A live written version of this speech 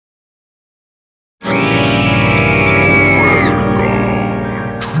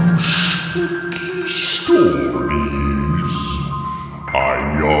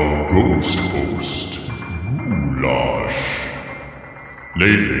ghost host, Goulash.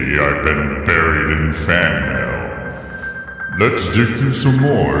 Lately, I've been buried in fan mail. Let's dig through some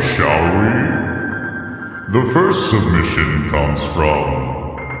more, shall we? The first submission comes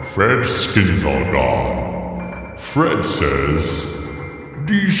from Fred Skinzalgon. Fred says,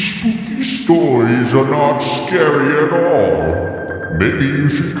 "These spooky stories are not scary at all. Maybe you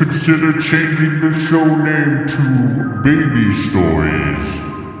should consider changing the show name to Baby Stories.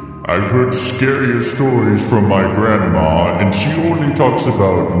 I've heard scarier stories from my grandma, and she only talks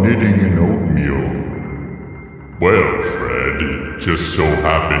about knitting and oatmeal." Well, Fred, it just so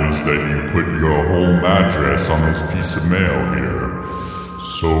happens that you put your home address on this piece of mail here,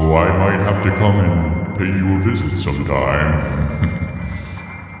 so I might have to come and pay you a visit sometime.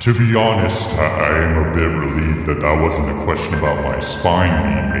 To be honest, I am a bit relieved that wasn't a question about my spine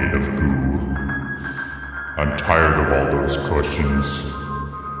being made of goo. I'm tired of all those questions.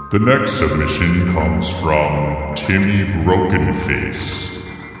 The next submission comes from Timmy Brokenface.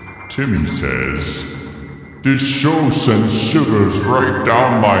 Timmy says, "This show sends shivers right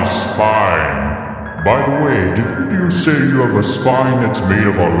down my spine. By the way, didn't you say you have a spine that's made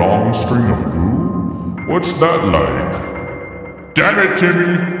of a long string of goo? What's that like?" Damn it,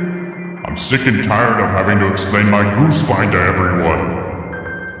 Timmy! I'm sick and tired of having to explain my goo spine to everyone.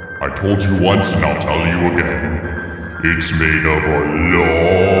 I told you once and I'll tell you again. It's made of a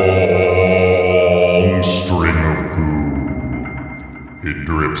long string of goo. It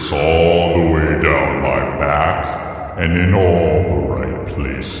drips all the way down my back and in all the right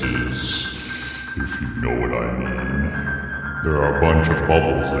places, if you know what I mean. There are a bunch of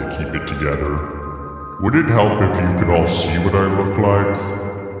bubbles that keep it together. Would it help if you could all see what I look like?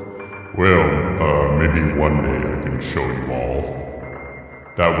 Well, maybe one day I can show you all.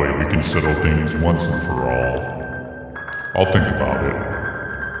 That way we can settle things once and for all. I'll think about it.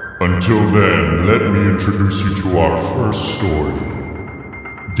 Until then, let me introduce you to our first story.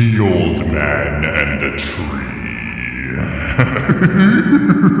 The Old Man and the Tree.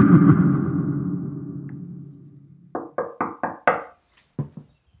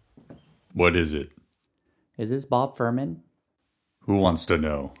 What is it? Is this Bob Furman? Who wants to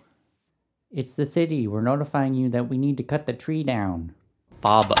know? It's the city. We're notifying you that we need to cut the tree down.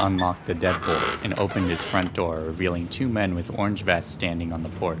 Bob unlocked the deadbolt and opened his front door, revealing two men with orange vests standing on the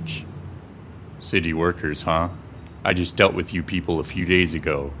porch. City workers, huh? I just dealt with you people a few days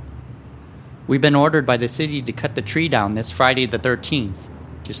ago. We've been ordered by the city to cut the tree down this Friday the 13th.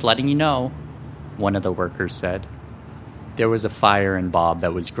 Just letting you know, one of the workers said. There was a fire in Bob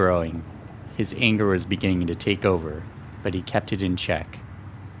that was growing. His anger was beginning to take over, but he kept it in check.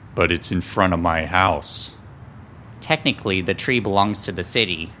 But it's in front of my house. Technically, the tree belongs to the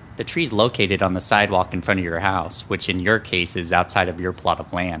city. The tree's located on the sidewalk in front of your house, which in your case is outside of your plot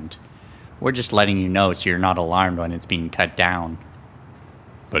of land. We're just letting you know so you're not alarmed when it's being cut down.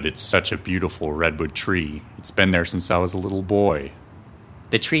 But it's such a beautiful redwood tree. It's been there since I was a little boy.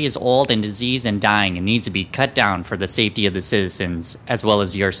 The tree is old and diseased and dying and needs to be cut down for the safety of the citizens, as well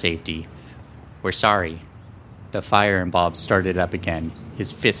as your safety. We're sorry. The fire in Bob started up again,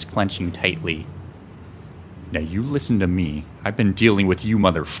 his fists clenching tightly. Now you listen to me. I've been dealing with you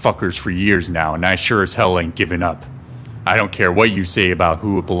motherfuckers for years now, and I sure as hell ain't giving up. I don't care what you say about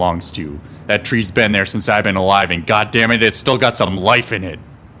who it belongs to. That tree's been there since I've been alive, and goddammit, it's still got some life in it.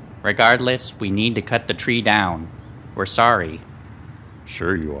 Regardless, we need to cut the tree down. We're sorry.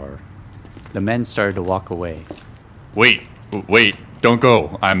 Sure you are. The men started to walk away. Wait, don't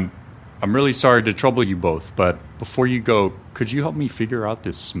go. I'm really sorry to trouble you both, but before you go, could you help me figure out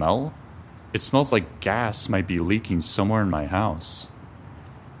this smell? It smells like gas might be leaking somewhere in my house.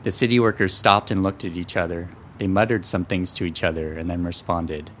 The city workers stopped and looked at each other. They muttered some things to each other and then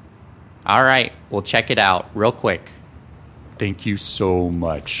responded. All right, we'll check it out real quick. Thank you so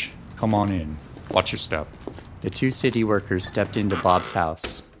much. Come on in. Watch your step. The two city workers stepped into Bob's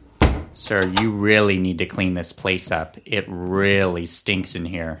house. Sir, you really need to clean this place up. It really stinks in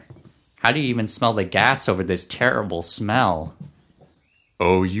here. How do you even smell the gas over this terrible smell?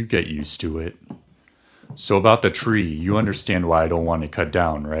 Oh, you get used to it. So about the tree, you understand why I don't want it cut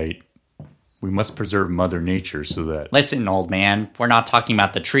down, right? We must preserve Mother Nature so that... Listen, old man, we're not talking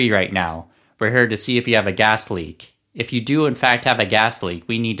about the tree right now. We're here to see if you have a gas leak. If you do in fact have a gas leak,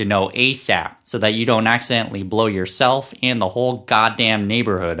 we need to know ASAP so that you don't accidentally blow yourself and the whole goddamn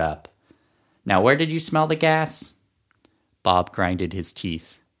neighborhood up. Now, where did you smell the gas? Bob grinded his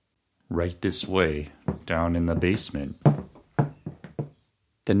teeth. Right this way, down in the basement.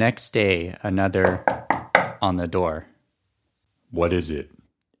 The next day, another on the door. What is it?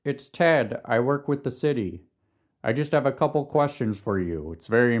 It's Ted. I work with the city. I just have a couple questions for you. It's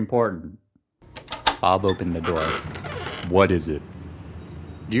very important. Bob opened the door. What is it?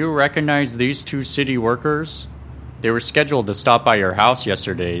 Do you recognize these two city workers? They were scheduled to stop by your house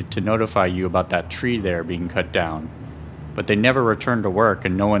yesterday to notify you about that tree there being cut down. But they never returned to work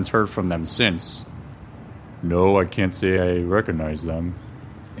and no one's heard from them since. No, I can't say I recognize them.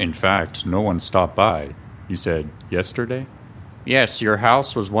 In fact, no one stopped by. You said yesterday? Yes, your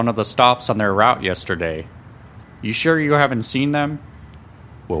house was one of the stops on their route yesterday. You sure you haven't seen them?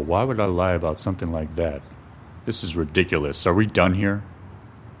 Well, why would I lie about something like that? This is ridiculous. Are we done here?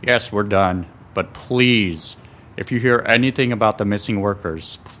 Yes, we're done. But please, if you hear anything about the missing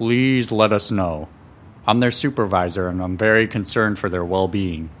workers, please let us know. I'm their supervisor and I'm very concerned for their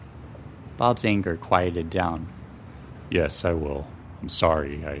well-being. Bob's anger quieted down. Yes, I will. I'm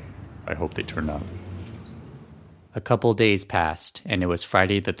sorry. I hope they turn up. A couple days passed, and it was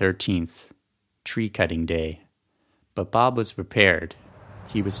Friday the 13th, tree cutting day. But Bob was prepared.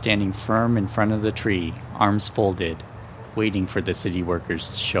 He was standing firm in front of the tree, arms folded, waiting for the city workers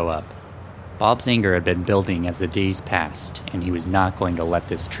to show up. Bob's anger had been building as the days passed, and he was not going to let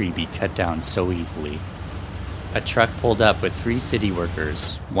this tree be cut down so easily. A truck pulled up with 3 city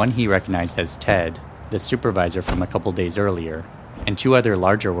workers, one he recognized as Ted, the supervisor from a couple days earlier, and 2 other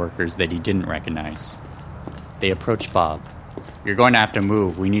larger workers that he didn't recognize. They approached Bob. You're going to have to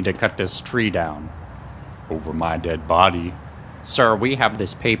move. We need to cut this tree down. Over my dead body. Sir, we have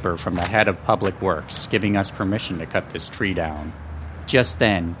this paper from the head of Public Works giving us permission to cut this tree down. Just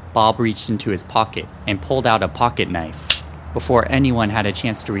then, Bob reached into his pocket and pulled out a pocket knife. Before anyone had a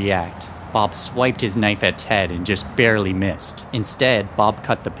chance to react, Bob swiped his knife at Ted and just barely missed. Instead, Bob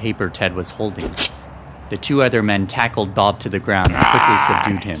cut the paper Ted was holding. The 2 other men tackled Bob to the ground and quickly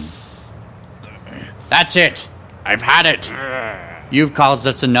subdued him. That's it! I've had it! You've caused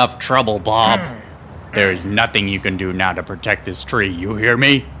us enough trouble, Bob. There is nothing you can do now to protect this tree, you hear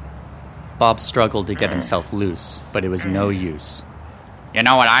me? Bob struggled to get himself loose, but it was no use. You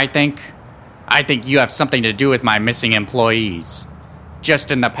know what I think? I think you have something to do with my missing employees.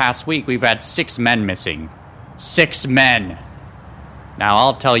 Just in the past week, we've had 6 men missing. 6 men! Now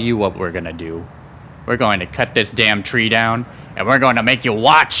I'll tell you what we're gonna do. We're going to cut this damn tree down, and we're going to make you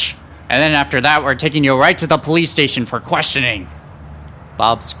watch! And then after that, we're taking you right to the police station for questioning.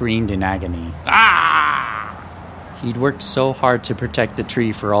 Bob screamed in agony. Ah! He'd worked so hard to protect the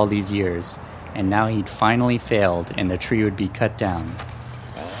tree for all these years, and now he'd finally failed and the tree would be cut down.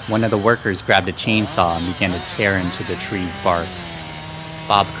 One of the workers grabbed a chainsaw and began to tear into the tree's bark.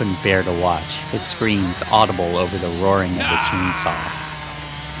 Bob couldn't bear to watch, his screams audible over the roaring of the chainsaw.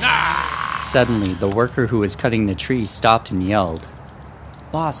 Suddenly, the worker who was cutting the tree stopped and yelled,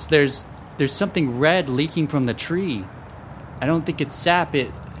 "Boss, there's something red leaking from the tree. I don't think it's sap.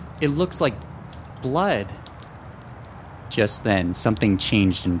 It looks like blood." Just then, something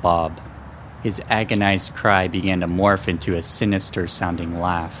changed in Bob. His agonized cry began to morph into a sinister-sounding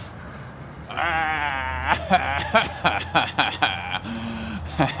laugh.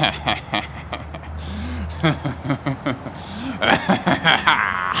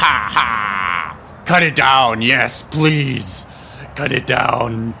 Cut it down, yes, please. Cut it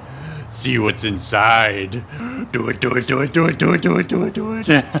down. See what's inside. Do it.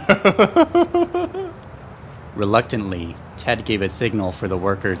 Reluctantly, Ted gave a signal for the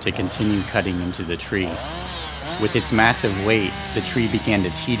worker to continue cutting into the tree. With its massive weight, the tree began to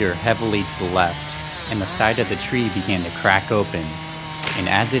teeter heavily to the left, and the side of the tree began to crack open. And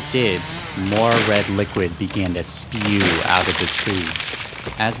as it did, more red liquid began to spew out of the tree.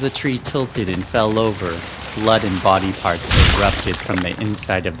 As the tree tilted and fell over, blood and body parts erupted from the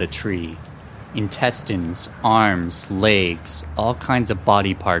inside of the tree. Intestines, arms, legs, all kinds of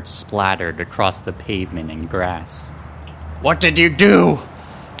body parts splattered across the pavement and grass. "What did you do?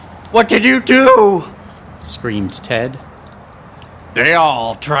 What did you do?" screamed Ted. "They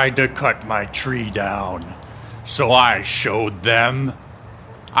all tried to cut my tree down, so I showed them.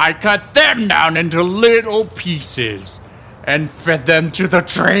 I cut them down into little pieces and fed them to the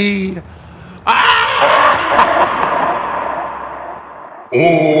tree.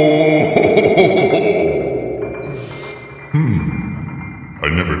 I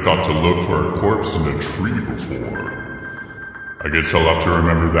never thought to look for a corpse in a tree before. I guess I'll have to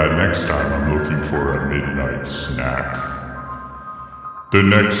remember that next time I'm looking for a midnight snack. The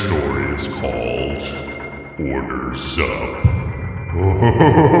next story is called Orders Up.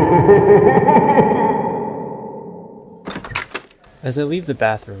 As I leave the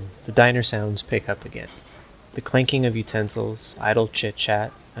bathroom, the diner sounds pick up again. The clanking of utensils, idle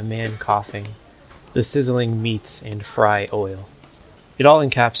chit-chat, a man coughing, the sizzling meats and fry oil. It all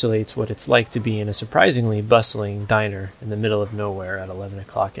encapsulates what it's like to be in a surprisingly bustling diner in the middle of nowhere at 11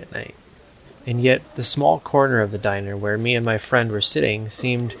 o'clock at night. And yet, the small corner of the diner where me and my friend were sitting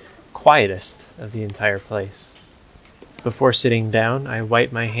seemed quietest of the entire place. Before sitting down, I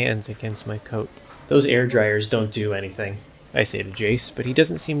wipe my hands against my coat. Those air dryers don't do anything, I say to Jace, but he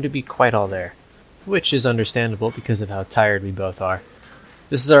doesn't seem to be quite all there, which is understandable because of how tired we both are.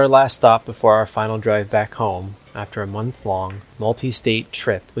 This is our last stop before our final drive back home after a month-long, multi-state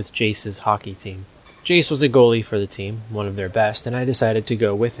trip with Jace's hockey team. Jace was a goalie for the team, one of their best, and I decided to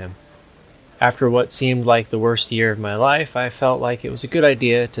go with him. After what seemed like the worst year of my life, I felt like it was a good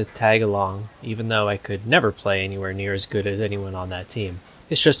idea to tag along, even though I could never play anywhere near as good as anyone on that team.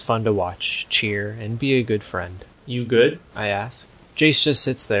 It's just fun to watch, cheer, and be a good friend. You good? I ask. Jace just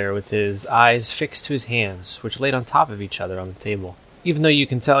sits there with his eyes fixed to his hands, which laid on top of each other on the table. Even though you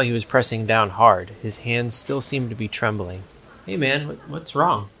can tell he was pressing down hard, his hands still seem to be trembling. Hey man, what's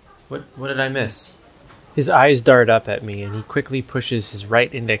wrong? What did I miss? His eyes dart up at me, and he quickly pushes his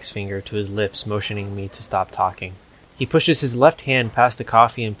right index finger to his lips, motioning me to stop talking. He pushes his left hand past the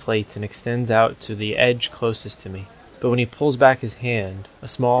coffee and plates and extends out to the edge closest to me. But when he pulls back his hand, a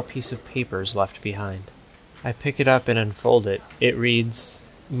small piece of paper is left behind. I pick it up and unfold it. It reads,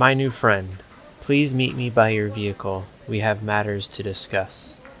 "My new friend, please meet me by your vehicle. We have matters to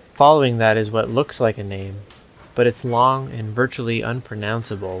discuss." Following that is what looks like a name, but it's long and virtually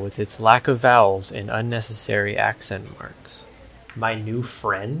unpronounceable with its lack of vowels and unnecessary accent marks. My new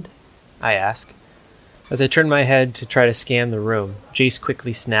friend? I ask. As I turn my head to try to scan the room, Jace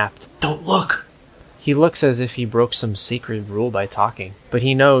quickly snapped, "Don't look!" He looks as if he broke some sacred rule by talking, but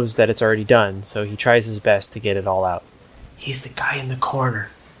he knows that it's already done, so he tries his best to get it all out. "He's the guy in the corner.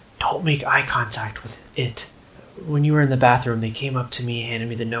 Don't make eye contact with it. When you were in the bathroom, they came up to me, handed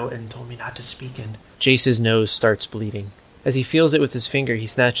me the note, and told me not to speak, and..." Jace's nose starts bleeding. As he feels it with his finger, he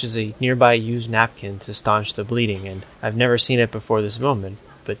snatches a nearby used napkin to staunch the bleeding, and I've never seen it before this moment,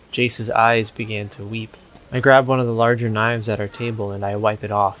 but Jace's eyes began to weep. I grab one of the larger knives at our table, and I wipe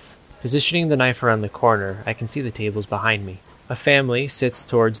it off. Positioning the knife around the corner, I can see the tables behind me. A family sits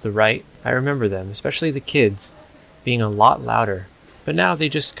towards the right. I remember them, especially the kids, being a lot louder, but now they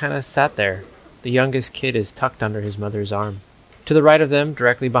just kind of sat there. The youngest kid is tucked under his mother's arm. To the right of them,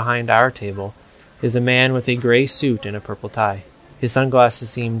 directly behind our table, is a man with a gray suit and a purple tie. His sunglasses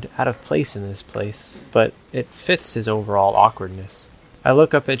seemed out of place in this place, but it fits his overall awkwardness. I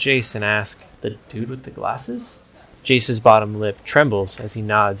look up at Jace and ask, "The dude with the glasses?" Jace's bottom lip trembles as he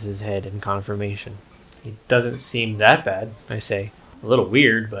nods his head in confirmation. "He doesn't seem that bad," I say. "A little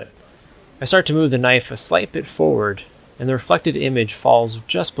weird, but..." I start to move the knife a slight bit forward, and the reflected image falls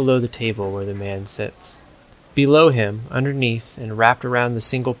just below the table where the man sits. Below him, underneath, and wrapped around the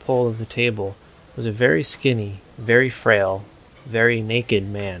single pole of the table, was a very skinny, very frail, very naked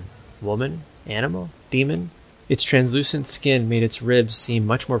man. Woman? Animal? Demon? Its translucent skin made its ribs seem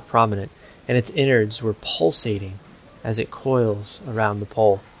much more prominent, and its innards were pulsating as it coils around the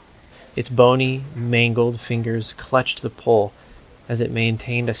pole. Its bony, mangled fingers clutched the pole as it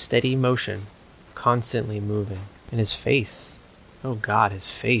maintained a steady motion, constantly moving. And his face, oh God,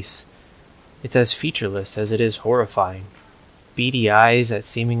 his face. It's as featureless as it is horrifying. Beady eyes that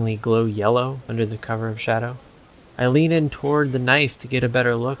seemingly glow yellow under the cover of shadow. I lean in toward the knife to get a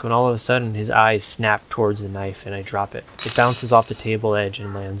better look when all of a sudden his eyes snap towards the knife and I drop it. It bounces off the table edge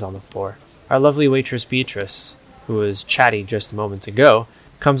and lands on the floor. Our lovely waitress Beatrice, who was chatty just moments ago,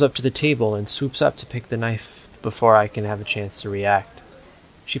 comes up to the table and swoops up to pick the knife before I can have a chance to react.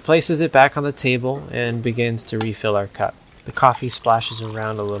 She places it back on the table and begins to refill our cup. The coffee splashes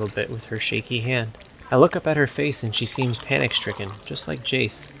around a little bit with her shaky hand. I look up at her face and she seems panic-stricken, just like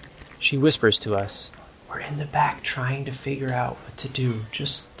Jace. She whispers to us, "We're in the back trying to figure out what to do.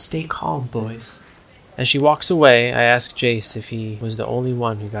 Just stay calm, boys." As she walks away, I ask Jace if he was the only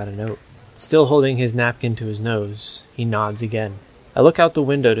one who got a note. Still holding his napkin to his nose, he nods again. I look out the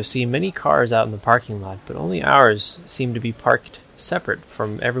window to see many cars out in the parking lot, but only ours seem to be parked separate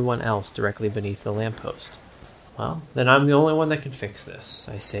from everyone else directly beneath the lamppost. "Well, then I'm the only one that can fix this,"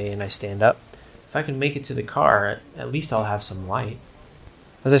 I say, and I stand up. If I can make it to the car, at least I'll have some light.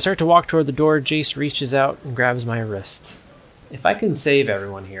 As I start to walk toward the door, Jace reaches out and grabs my wrist. If I can save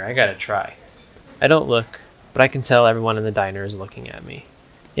everyone here, I gotta try. I don't look, but I can tell everyone in the diner is looking at me.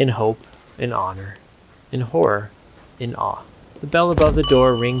 In hope, in honor, in horror, in awe. The bell above the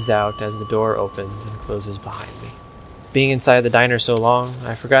door rings out as the door opens and closes behind me. Being inside the diner so long,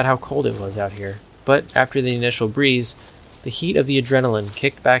 I forgot how cold it was out here. But after the initial breeze, the heat of the adrenaline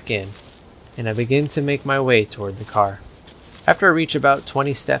kicked back in, and I begin to make my way toward the car. After I reach about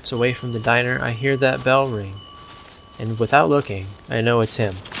 20 steps away from the diner, I hear that bell ring. and without looking, I know it's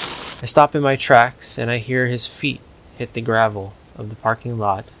him. I stop in my tracks, and I hear his feet hit the gravel of the parking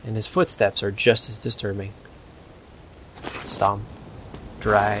lot, and his footsteps are just as disturbing. Stomp,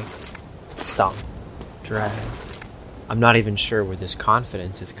 drag, stomp, drag. I'm not even sure where this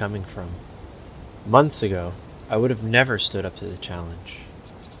confidence is coming from. Months ago, I would have never stood up to the challenge.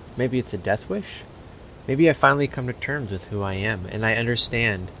 Maybe it's a death wish? Maybe I finally come to terms with who I am, and I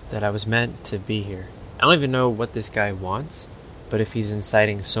understand that I was meant to be here. I don't even know what this guy wants, but if he's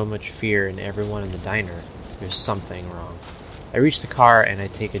inciting so much fear in everyone in the diner, there's something wrong. I reach the car and I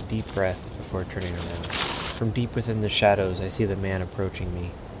take a deep breath before turning around. From deep within the shadows, I see the man approaching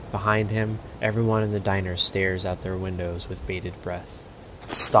me. Behind him, everyone in the diner stares out their windows with bated breath.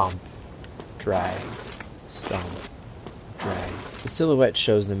 Stomp, drag, stomp, drag. The silhouette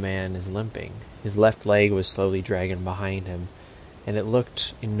shows the man is limping. His left leg was slowly dragging behind him, and it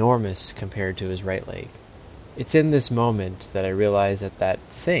looked enormous compared to his right leg. It's in this moment that I realize that that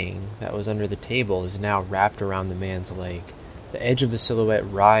thing that was under the table is now wrapped around the man's leg. The edge of the silhouette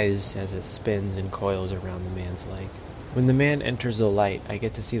rises as it spins and coils around the man's leg. When the man enters the light, I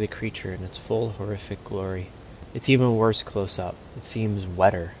get to see the creature in its full horrific glory. It's even worse close up. It seems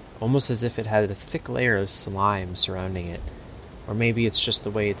wetter, almost as if it had a thick layer of slime surrounding it. Or maybe it's just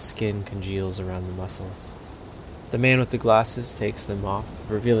the way its skin congeals around the muscles. The man with the glasses takes them off,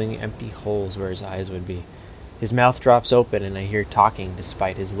 revealing empty holes where his eyes would be. His mouth drops open and I hear talking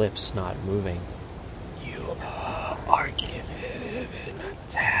despite his lips not moving. You are given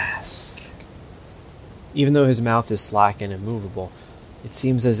a task. Even though his mouth is slack and immovable, it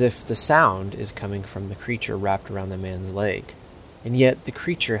seems as if the sound is coming from the creature wrapped around the man's leg. And yet the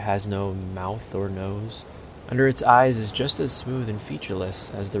creature has no mouth or nose. Under its eyes is just as smooth and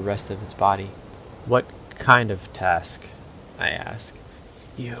featureless as the rest of its body. What kind of task? I ask.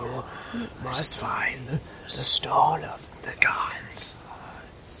 You must find the stone of the gods.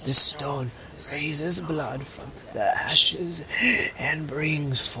 This stone raises blood from the ashes and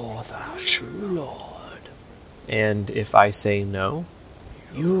brings forth our true Lord. And if I say no?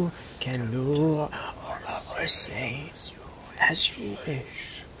 You can do or say as you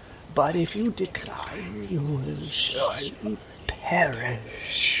wish. But if you decline, you will surely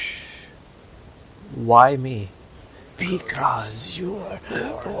perish. Why me? Because you were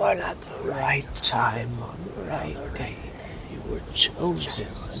born at the right time on the right day. You were chosen.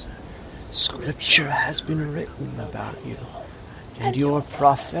 Scripture has been written about you, and your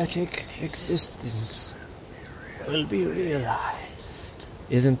prophetic existence will be realized.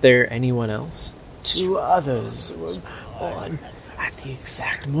 Isn't there anyone else? 2 others were born at the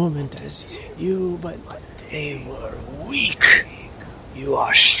exact moment as you, but they were weak. You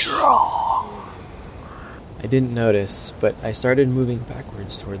are strong. I didn't notice, but I started moving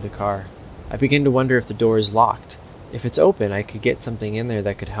backwards toward the car. I begin to wonder if the door is locked. If it's open, I could get something in there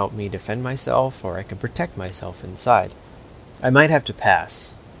that could help me defend myself, or I could protect myself inside. I might have to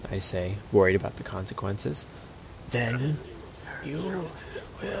pass, I say, worried about the consequences. Then you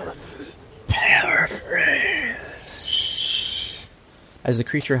will perish. As the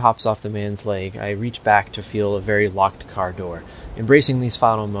creature hops off the man's leg, I reach back to feel a very locked car door. Embracing these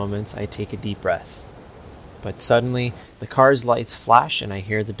final moments, I take a deep breath. But suddenly, the car's lights flash and I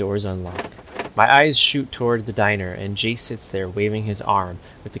hear the doors unlock. My eyes shoot toward the diner, and Jace sits there waving his arm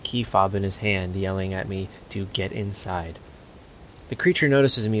with the key fob in his hand, yelling at me to get inside. The creature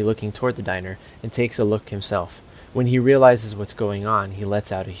notices me looking toward the diner and takes a look himself. When he realizes what's going on, he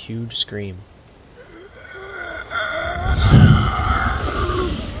lets out a huge scream.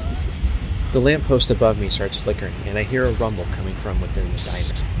 The lamppost above me starts flickering, and I hear a rumble coming from within the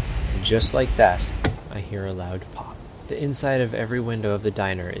diner. And just like that, I hear a loud pop. The inside of every window of the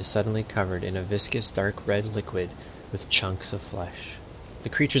diner is suddenly covered in a viscous dark red liquid with chunks of flesh. The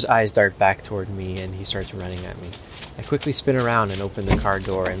creature's eyes dart back toward me and he starts running at me. I quickly spin around and open the car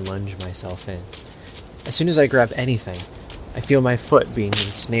door and lunge myself in. As soon as I grab anything, I feel my foot being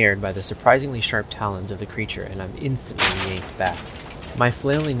ensnared by the surprisingly sharp talons of the creature and I'm instantly yanked back. My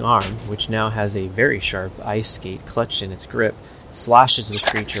flailing arm, which now has a very sharp ice skate clutched in its grip, slashes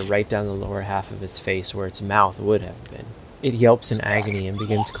the creature right down the lower half of its face where its mouth would have been. It yelps in agony and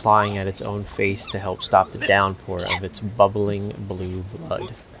begins clawing at its own face to help stop the downpour of its bubbling blue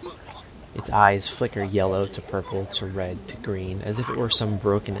blood. Its eyes flicker yellow to purple to red to green, as if it were some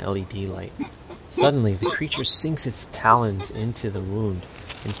broken LED light. Suddenly, the creature sinks its talons into the wound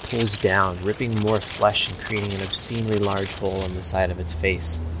and pulls down, ripping more flesh and creating an obscenely large hole on the side of its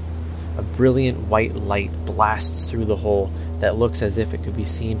face. A brilliant white light blasts through the hole that looks as if it could be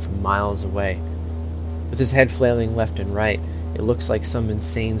seen from miles away. With his head flailing left and right, It looks like some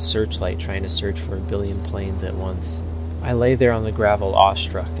insane searchlight trying to search for a billion planes at once. I lay there on the gravel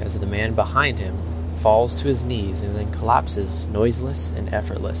awestruck as the man behind him falls to his knees and then collapses, noiseless and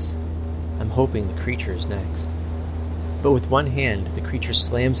effortless. I'm hoping the creature is next. But with one hand, the creature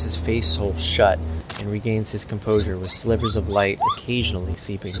slams his face hole shut and regains his composure with slivers of light occasionally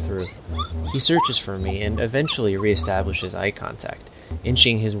seeping through. He searches for me and eventually reestablishes eye contact.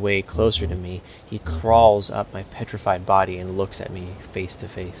 Inching his way closer to me, he crawls up my petrified body and looks at me face to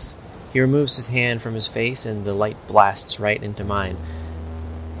face. He removes his hand from his face and the light blasts right into mine.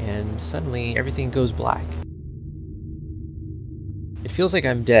 And suddenly, everything goes black. It feels like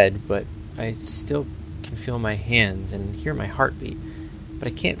I'm dead, but I still can feel my hands and hear my heartbeat, but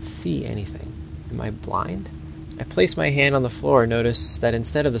I can't see anything. Am I blind? I place my hand on the floor and notice that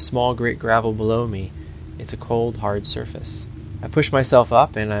instead of the small grit gravel below me, it's a cold, hard surface. I push myself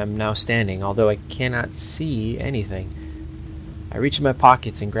up and I'm now standing, although I cannot see anything. I reach in my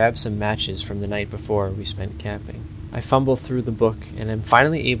pockets and grab some matches from the night before we spent camping. I fumble through the book and am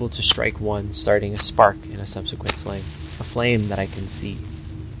finally able to strike one, starting a spark and a subsequent flame. A flame that I can see.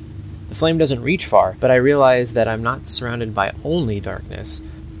 The flame doesn't reach far, but I realize that I'm not surrounded by only darkness,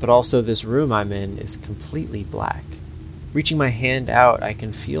 but also this room I'm in is completely black. Reaching my hand out, I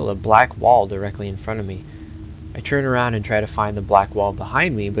can feel a black wall directly in front of me. I turn around and try to find the black wall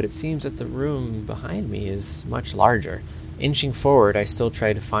behind me, but it seems that the room behind me is much larger. Inching forward, I still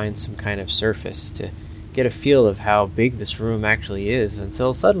try to find some kind of surface to get a feel of how big this room actually is,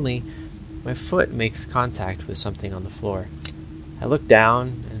 until suddenly my foot makes contact with something on the floor. I look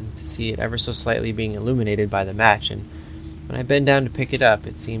down and see it ever so slightly being illuminated by the match, and when I bend down to pick it up,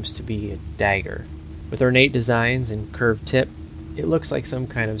 it seems to be a dagger. With ornate designs and curved tip, it looks like some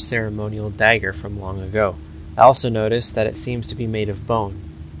kind of ceremonial dagger from long ago. I also notice that it seems to be made of bone.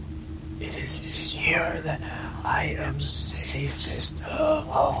 It is here that I am safest of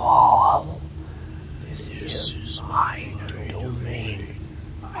all. This is my domain.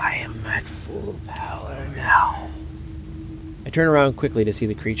 I am at full power now. I turn around quickly to see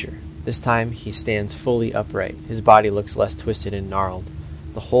the creature. This time, he stands fully upright. His body looks less twisted and gnarled.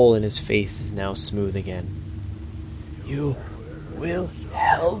 The hole in his face is now smooth again. You will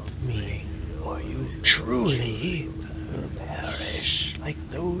help me, or you truly will perish like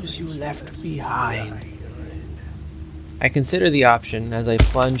those you left behind. I consider the option as I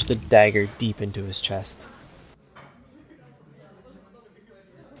plunge the dagger deep into his chest.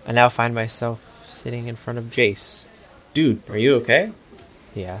 I now find myself sitting in front of Jace. "Dude, are you okay?"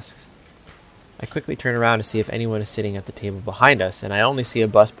 he asks. I quickly turn around to see if anyone is sitting at the table behind us, and I only see a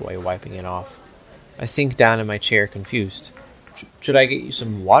busboy wiping it off. I sink down in my chair, confused. Should I get you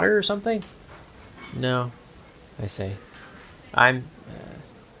some water or something?" "No," I say. I'm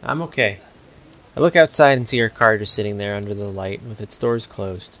okay." I look outside and see our car just sitting there under the light with its doors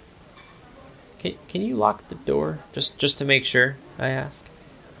closed. Can you lock the door? Just to make sure?" I ask.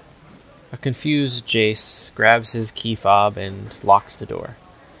 A confused Jace grabs his key fob and locks the door.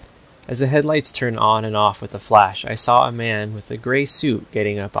 As the headlights turn on and off with a flash, I saw a man with a gray suit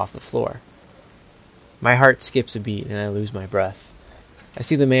getting up off the floor. My heart skips a beat and I lose my breath. I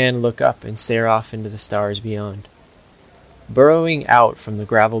see the man look up and stare off into the stars beyond. Burrowing out from the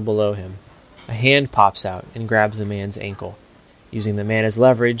gravel below him, a hand pops out and grabs the man's ankle. Using the man as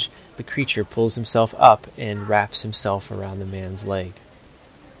leverage, the creature pulls himself up and wraps himself around the man's leg.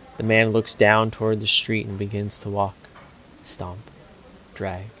 The man looks down toward the street and begins to walk. Stomp,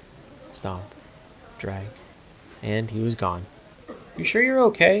 drag, stomp, drag. And he was gone. "You sure you're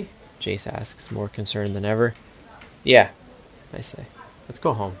okay?" Jace asks, more concerned than ever. "Yeah," I say. "Let's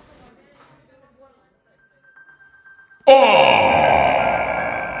go home."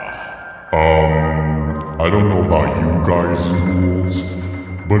 I don't know about you guys ghouls,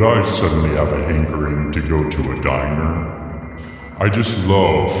 but I suddenly have a hankering to go to a diner. I just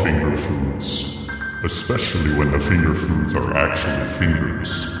love finger foods, especially when the finger foods are actually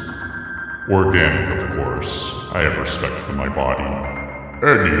fingers. Organic, of course. I have respect for my body.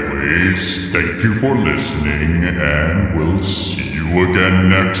 Anyways, thank you for listening, and we'll see you again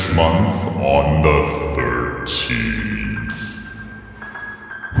next month on the 13th.